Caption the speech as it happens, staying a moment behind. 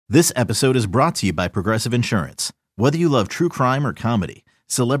This episode is brought to you by Progressive Insurance. Whether you love true crime or comedy,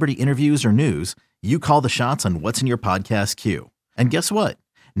 celebrity interviews or news, you call the shots on what's in your podcast queue. And guess what?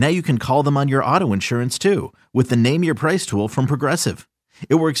 Now you can call them on your auto insurance too with the Name Your Price tool from Progressive.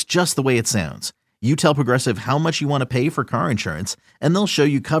 It works just the way it sounds. You tell Progressive how much you want to pay for car insurance, and they'll show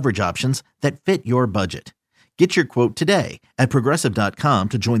you coverage options that fit your budget. Get your quote today at Progressive.com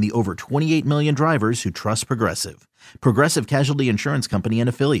to join the over 28 million drivers who trust Progressive. Progressive Casualty Insurance Company and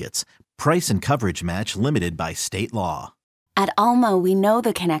Affiliates. Price and coverage match limited by state law. At Alma, we know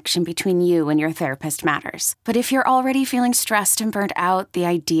the connection between you and your therapist matters. But if you're already feeling stressed and burnt out, the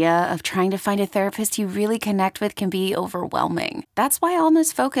idea of trying to find a therapist you really connect with can be overwhelming. That's why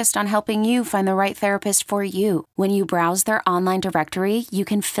Alma's focused on helping you find the right therapist for you. When you browse their online directory, you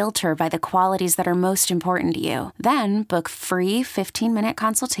can filter by the qualities that are most important to you. Then book free 15-minute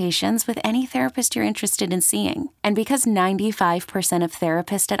consultations with any therapist you're interested in seeing. And because 95% of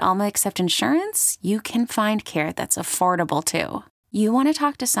therapists at Alma accept insurance, you can find care that's affordable too. You want to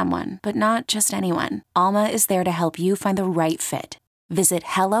talk to someone, but not just anyone. Alma is there to help you find the right fit. Visit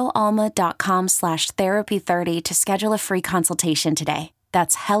helloalma.com/therapy30 to schedule a free consultation today.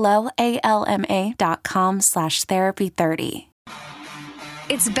 That's helloalma.com/therapy30.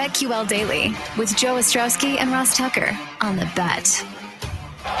 It's BetQL Daily with Joe Ostrowski and Ross Tucker on the Bet.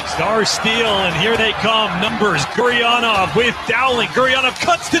 Star steal, and here they come. Numbers, Gurianov with Dowling. Gurianov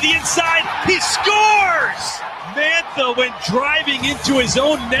cuts to the inside. He scores! Mantha went driving into his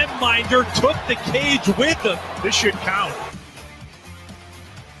own netminder, took the cage with him. This should count.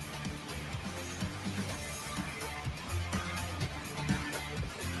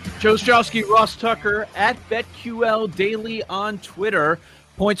 Joe Ostrowski, Ross Tucker at BetQL Daily on Twitter.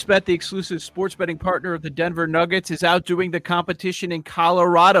 PointsBet, the exclusive sports betting partner of the Denver Nuggets, is outdoing the competition in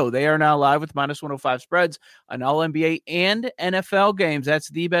Colorado. They are now live with minus 105 spreads on all NBA and NFL games. That's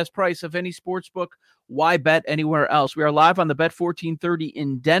the best price of any sports book. Why bet anywhere else? We are live on the Bet 1430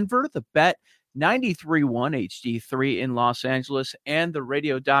 in Denver, the Bet 93.1 HD3 in Los Angeles, and the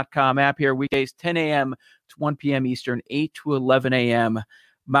radio.com app here weekdays 10 a.m. to 1 p.m. Eastern, 8 to 11 a.m.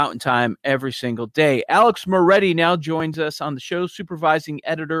 Mountain Time every single day. Alex Moretti now joins us on the show, supervising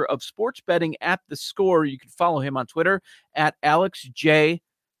editor of sports betting at The Score. You can follow him on Twitter at Alex J.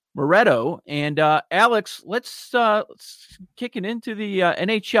 Moretto. And Alex, let's kick it into the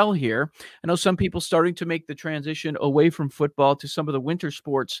NHL here. I know some people starting to make the transition away from football to some of the winter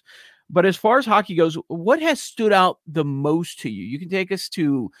sports. But as far as hockey goes, what has stood out the most to you? You can take us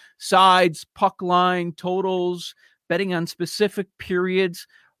to sides, puck line, totals, betting on specific periods.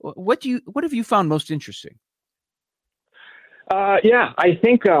 What have you found most interesting? I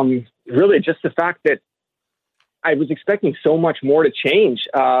think really just the fact that I was expecting so much more to change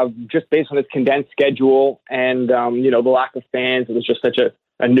just based on this condensed schedule and, the lack of fans. It was just such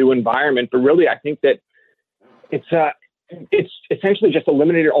a new environment. But really, I think that it's essentially just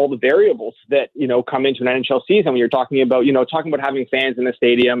eliminated all the variables that, come into an NHL season when you're talking about having fans in the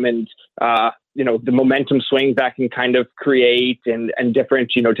stadium and, the momentum swings that can kind of create and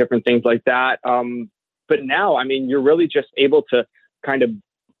different things like that. But now, you're really just able to kind of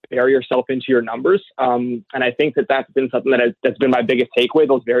bury yourself into your numbers. And I think that's been something that's been my biggest takeaway.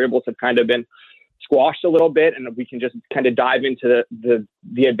 Those variables have kind of been squashed a little bit, and we can just kind of dive into the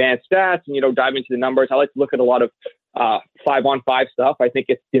advanced stats and, dive into the numbers. I like to look at a lot of 5-on-5 stuff. I think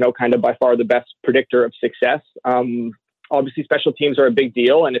it's, kind of by far the best predictor of success. Obviously special teams are a big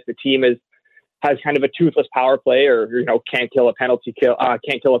deal. And if the team has kind of a toothless power play or, can't kill a penalty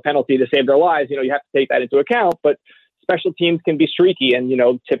to save their lives, you have to take that into account. But special teams can be streaky and,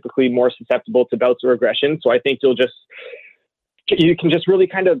 typically more susceptible to bouts of regression. So I think you can just really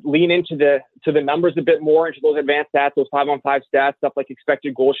kind of lean into the numbers a bit more, into those advanced stats, those 5-on-5 stats, stuff like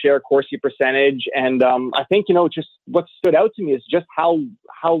expected goal share, Corsi percentage. And I think, just what stood out to me is just how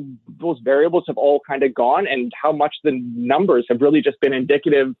those variables have all kind of gone and how much the numbers have really just been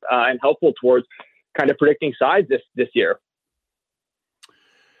indicative and helpful towards kind of predicting sides this year.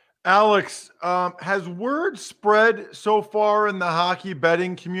 Alex, has word spread so far in the hockey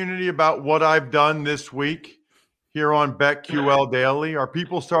betting community about what I've done this week here on BetQL Daily? Are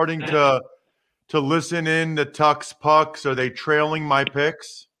people starting to listen in to Tuck's pucks? Are they trailing my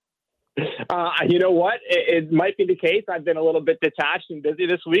picks? You know what? It might be the case. I've been a little bit detached and busy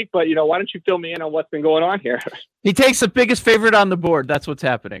this week, but why don't you fill me in on what's been going on here? He takes the biggest favorite on the board. That's what's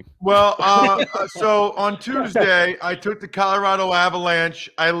happening. Well, so on Tuesday, I took the Colorado Avalanche.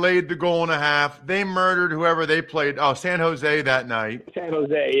 I laid the 1.5. They murdered whoever they played. Oh, San Jose that night. San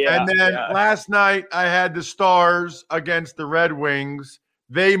Jose, yeah. And then last night, I had the Stars against the Red Wings.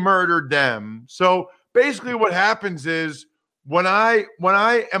 They murdered them. So basically what happens is when I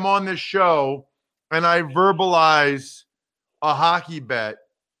am on this show and I verbalize a hockey bet,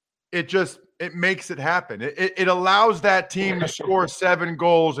 it makes it happen. It allows that team to score 7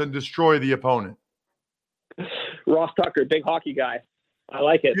 goals and destroy the opponent. Ross Tucker, big hockey guy. I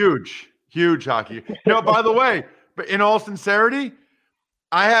like it. Huge hockey. By the way, but in all sincerity,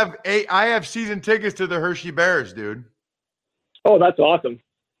 I have season tickets to the Hershey Bears, dude. Oh, that's awesome.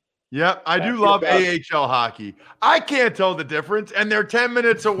 Yep, I do love AHL hockey. I can't tell the difference, and they're 10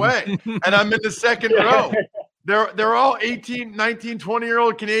 minutes away, and I'm in the second row. They're all 18, 19,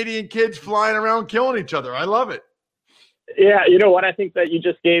 20-year-old Canadian kids flying around killing each other. I love it. Yeah, you know what? I think that you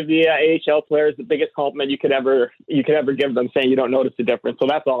just gave the AHL players the biggest compliment you could ever give them, saying you don't notice the difference. So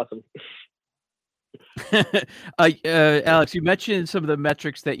that's awesome. Alex, you mentioned some of the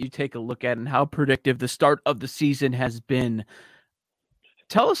metrics that you take a look at and how predictive the start of the season has been.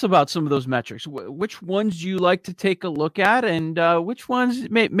 Tell us about some of those metrics. Which ones do you like to take a look at, and which ones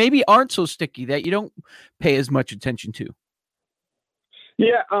maybe aren't so sticky that you don't pay as much attention to?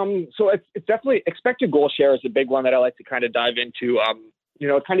 Yeah, so it's definitely expected goal share is a big one that I like to kind of dive into.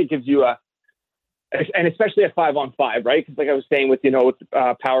 It kind of gives you and especially at 5-on-5, right? Because like I was saying with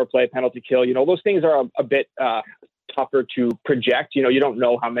power play, penalty kill, those things are a bit tougher to project. You don't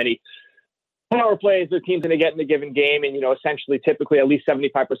know how many power plays the team's going to get in a given game. And, essentially, typically at least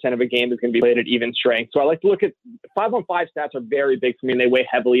 75% of a game is going to be played at even strength. So I like to look at 5-on-5 stats are very big for me, and they weigh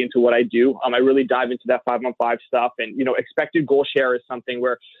heavily into what I do. I really dive into that 5-on-5 stuff. And, expected goal share is something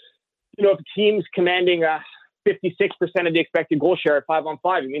where, if a team's commanding 56% of the expected goal share at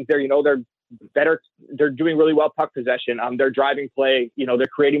 5-on-5, it means they're better. They're doing really well puck possession. They're driving play. They're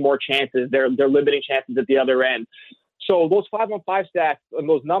creating more chances. They're limiting chances at the other end. So those 5-on-5 stats and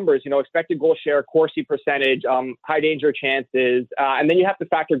those numbers, expected goal share, Corsi percentage, high danger chances, and then you have to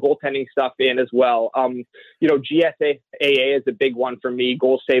factor goaltending stuff in as well. GSAA is a big one for me.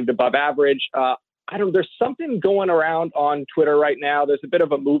 Goals saved above average. There's something going around on Twitter right now. There's a bit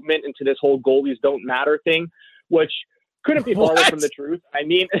of a movement into this whole goalies don't matter thing, which couldn't be farther from the truth. I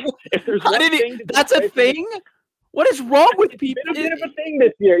mean, if there's one thing, that's a thing. What is wrong with people? It's been a bit of a thing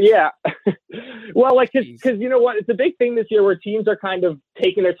this year, yeah. Well, because you know what? It's a big thing this year where teams are kind of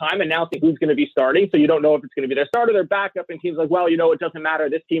taking their time announcing who's going to be starting. So you don't know if it's going to be their starter, their backup, and teams like, well, it doesn't matter.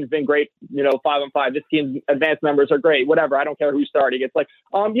 This team's been great, 5-on-5. This team's advanced members are great. Whatever. I don't care who's starting. It's like,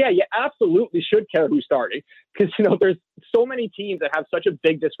 yeah, you absolutely should care who's starting because, there's so many teams that have such a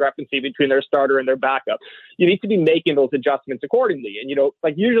big discrepancy between their starter and their backup. You need to be making those adjustments accordingly. And,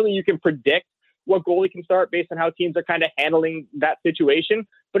 usually you can predict what goalie can start based on how teams are kind of handling that situation.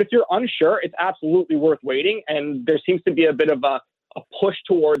 But if you're unsure, it's absolutely worth waiting. And there seems to be a bit of a push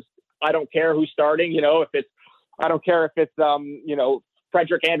towards, I don't care who's starting, I don't care if it's,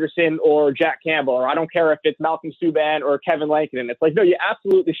 Frederick Anderson or Jack Campbell, or I don't care if it's Malcolm Subban or Kevin Lankinen. It's like, no, you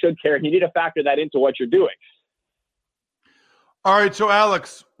absolutely should care. And you need to factor that into what you're doing. All right. So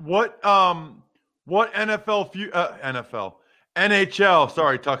Alex, what NHL,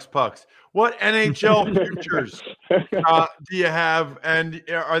 sorry, Tux Pucks. What NHL futures do you have, and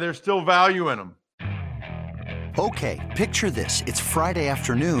are there still value in them? Okay, picture this. It's Friday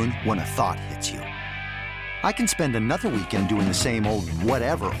afternoon when a thought hits you. I can spend another weekend doing the same old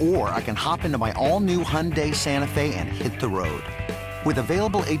whatever, or I can hop into my all-new Hyundai Santa Fe and hit the road. With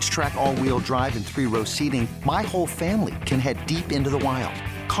available H-Track all-wheel drive and 3-row seating, my whole family can head deep into the wild.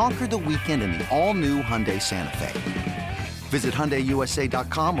 Conquer the weekend in the all-new Hyundai Santa Fe. Visit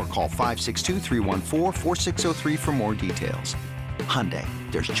HyundaiUSA.com or call 562-314-4603 for more details. Hyundai,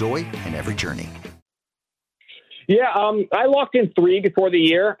 there's joy in every journey. Yeah, I locked in 3 before the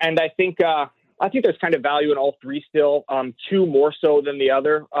year, and I think there's kind of value in all 3 still, 2 more so than the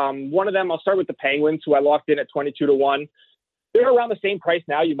other. One of them, I'll start with the Penguins, who I locked in at 22-1. They're around the same price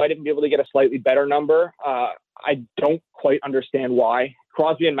now. You might even be able to get a slightly better number. I don't quite understand why.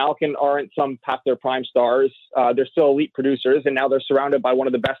 Crosby and Malkin aren't some past their prime stars. They're still elite producers, and now they're surrounded by one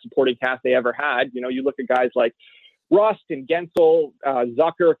of the best supporting casts they ever had. You look at guys like Rust and Gensel,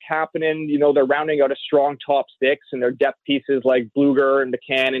 Zucker, Kapanen, they're rounding out a strong top 6, and their depth pieces like Bluger and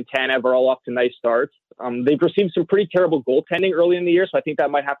McCann and Tanev are all off to nice starts. They've received some pretty terrible goaltending early in the year, so I think that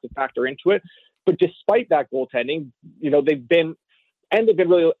might have to factor into it. But despite that goaltending, they've been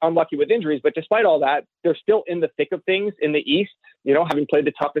really unlucky with injuries, but despite all that, they're still in the thick of things in the East, having played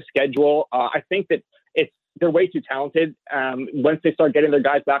the toughest schedule. I think that they're way too talented. Once they start getting their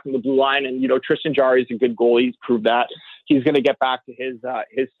guys back on the blue line, and, Tristan Jarry is a good goalie. He's proved that. He's going to get back to his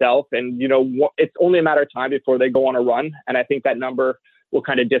self. And, it's only a matter of time before they go on a run. And I think that number will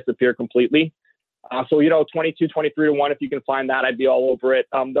kind of disappear completely. So, 22, 23-1, if you can find that, I'd be all over it.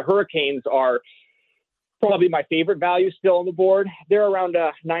 The Hurricanes are probably my favorite value still on the board. They're around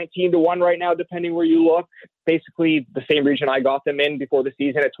 19-1 right now, depending where you look. Basically the same region I got them in before the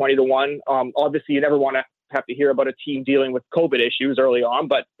season at 20-1. Obviously, you never want to have to hear about a team dealing with COVID issues early on,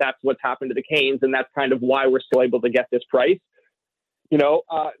 but that's what's happened to the Canes, and that's kind of why we're still able to get this price.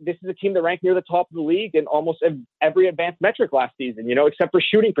 This is a team that ranked near the top of the league in almost every advanced metric last season, except for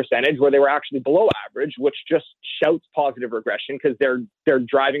shooting percentage, where they were actually below average, which just shouts positive regression because they're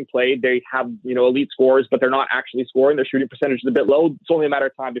driving play. They have, elite scores, but they're not actually scoring. Their shooting percentage is a bit low. It's only a matter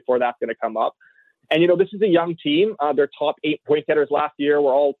of time before that's going to come up. And, this is a young team. Their top 8 point getters last year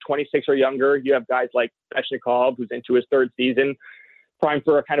were all 26 or younger. You have guys like Svechnikov, who's into his 3rd season, prime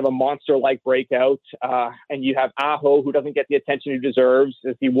for a kind of a monster-like breakout. And you have Aho, who doesn't get the attention he deserves,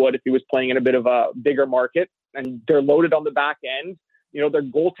 as he would if he was playing in a bit of a bigger market. And they're loaded on the back end. Their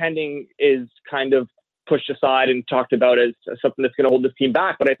goaltending is kind of pushed aside and talked about as something that's going to hold this team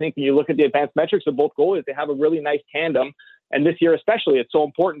back. But I think when you look at the advanced metrics of both goalies, they have a really nice tandem. And this year especially, it's so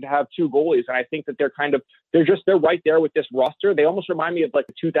important to have 2 goalies. And I think that they're right there with this roster. They almost remind me of like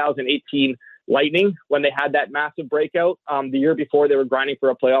the 2018 Lightning when they had that massive breakout. The year before, they were grinding for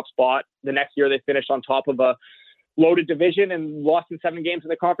a playoff spot. The next year, they finished on top of a loaded division and lost in 7 games in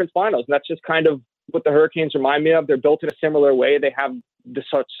the conference finals. And that's just kind of what the Hurricanes remind me of. They're built in a similar way. They have the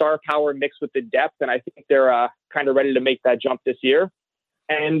star power mixed with the depth, and I think they're kind of ready to make that jump this year.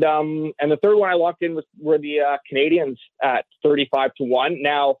 And the third one I locked in were the Canadians at 35-1.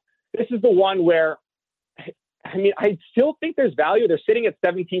 Now, this is the one where, I still think there's value. They're sitting at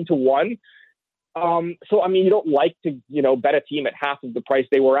 17-1. You don't like to, bet a team at half of the price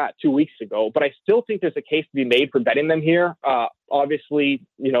they were at 2 weeks ago, but I still think there's a case to be made for betting them here. Obviously,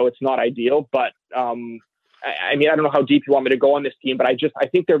 it's not ideal, but I don't know how deep you want me to go on this team, but I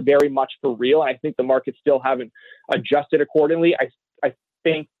think they're very much for real. And I think the market still haven't adjusted accordingly. I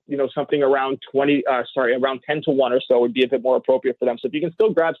think, something around around 10-1 or so would be a bit more appropriate for them. So if you can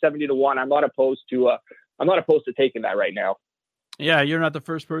still grab 70-1, I'm not opposed to taking that right now. Yeah, you're not the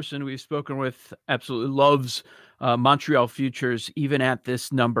first person we've spoken with absolutely loves Montreal futures, even at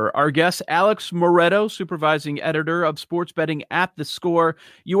this number. Our guest, Alex Moretto, supervising editor of sports betting at The Score.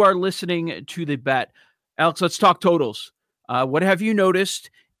 You are listening to The Bet. Alex, let's talk totals. What have you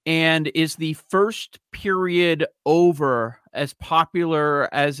noticed? And is the first period over as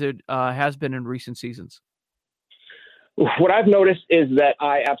popular as it has been in recent seasons? What I've noticed is that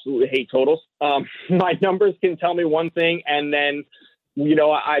I absolutely hate totals. My numbers can tell me one thing, and then,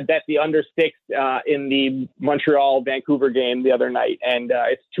 I bet the under 6 in the Montreal-Vancouver game the other night, and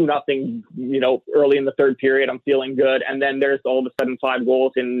it's 2-0, early in the 3rd period. I'm feeling good, and then there's all of a sudden 5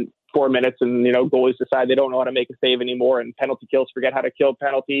 goals in 4 minutes, and goalies decide they don't know how to make a save anymore, and penalty kills forget how to kill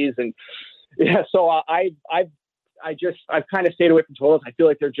penalties, and so I've kind of stayed away from totals. I feel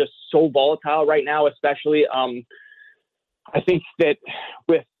like they're just so volatile right now, especially. I think that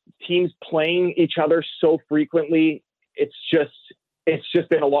with teams playing each other so frequently, it's just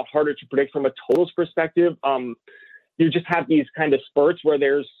been a lot harder to predict from a totals perspective. You just have these kind of spurts where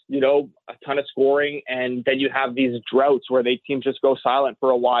there's, a ton of scoring, and then you have these droughts where teams just go silent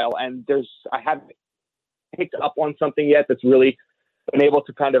for a while. And I haven't picked up on something yet that's really been able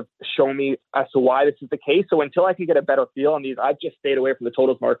to kind of show me as to why this is the case. So until I can get a better feel on these, I've just stayed away from the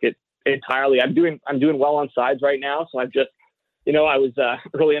totals market entirely. I'm doing well on sides right now. So I've just, I was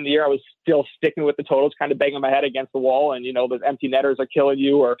early in the year, I was still sticking with the totals, kind of banging my head against the wall, and those empty netters are killing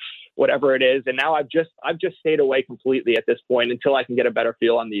you or whatever it is. And now I've just stayed away completely at this point until I can get a better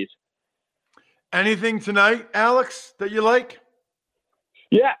feel on these. Anything tonight, Alex, that you like?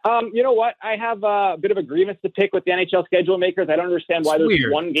 Yeah, you know what? I have a bit of a grievance to pick with the NHL schedule makers. I don't understand why there's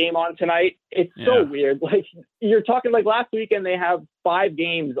one game on tonight. It's so weird. Like, you're talking like last weekend, they have 5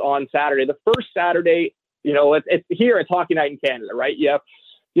 games on Saturday. The first Saturday, it's here. It's Hockey Night in Canada, right?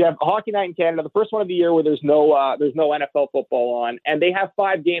 You have Hockey Night in Canada, the first one of the year where there's no NFL football on, and they have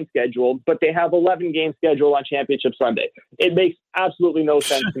 5 games scheduled, but they have 11 games scheduled on Championship Sunday. It makes absolutely no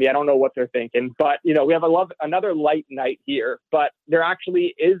sense to me. I don't know what they're thinking, but we have another light night here, but there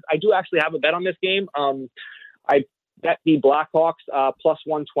actually is. I do actually have a bet on this game. I bet the Blackhawks plus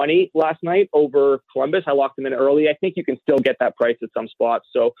 120 last night over Columbus. I locked them in early. I think you can still get that price at some spots,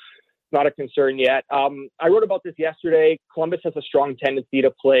 so not a concern yet. I wrote about this yesterday. Columbus has a strong tendency to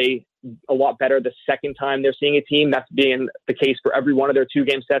play a lot better the second time they're seeing a team. That's being the case for every one of their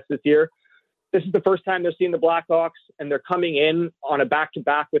 2-game sets this year. This is the first time they're seeing the Blackhawks, and they're coming in on a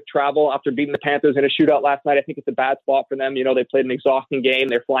back-to-back with travel after beating the Panthers in a shootout last night. I think it's a bad spot for them. They played an exhausting game.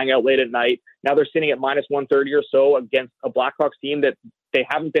 They're flying out late at night. Now they're sitting at minus 130 or so against a Blackhawks team that they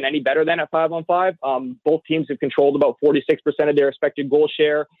haven't been any better than at 5-on-5. Both teams have controlled about 46% of their expected goal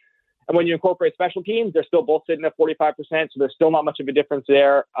share. And when you incorporate special teams, they're still both sitting at 45%, so there's still not much of a difference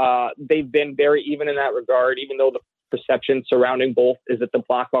there. They've been very even in that regard, even though the perception surrounding both is that the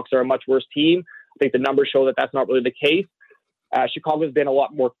Blackhawks are a much worse team. I think the numbers show that that's not really the case. Chicago's been a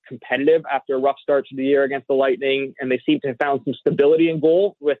lot more competitive after a rough start to the year against the Lightning, and they seem to have found some stability in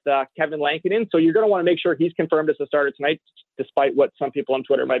goal with Kevin Lankinen. So you're going to want to make sure he's confirmed as a starter tonight, despite what some people on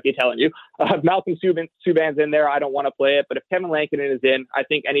Twitter might be telling you. Malcolm Subban's in there. I don't want to play it, but if Kevin Lankinen is in, I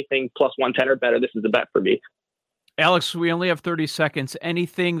think anything plus 110 or better, this is the bet for me. Alex, we only have 30 seconds.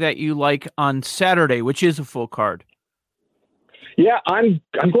 Anything that you like on Saturday, which is a full card? Yeah, I'm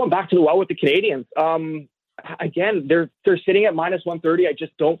going back to the well with the Canadians. Again, they're sitting at minus 130. I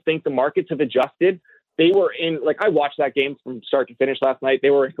just don't think the markets have adjusted. They were I watched that game from start to finish last night.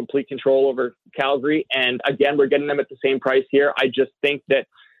 They were in complete control over Calgary. And again, we're getting them at the same price here. I just think that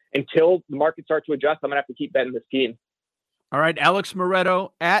until the markets start to adjust, I'm going to have to keep betting this team. All right, Alex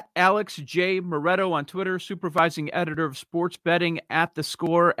Moretto at Alex J. Moretto on Twitter, supervising editor of sports betting at The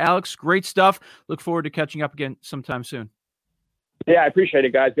Score. Alex, great stuff. Look forward to catching up again sometime soon. Yeah, I appreciate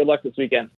it, guys. Good luck this weekend.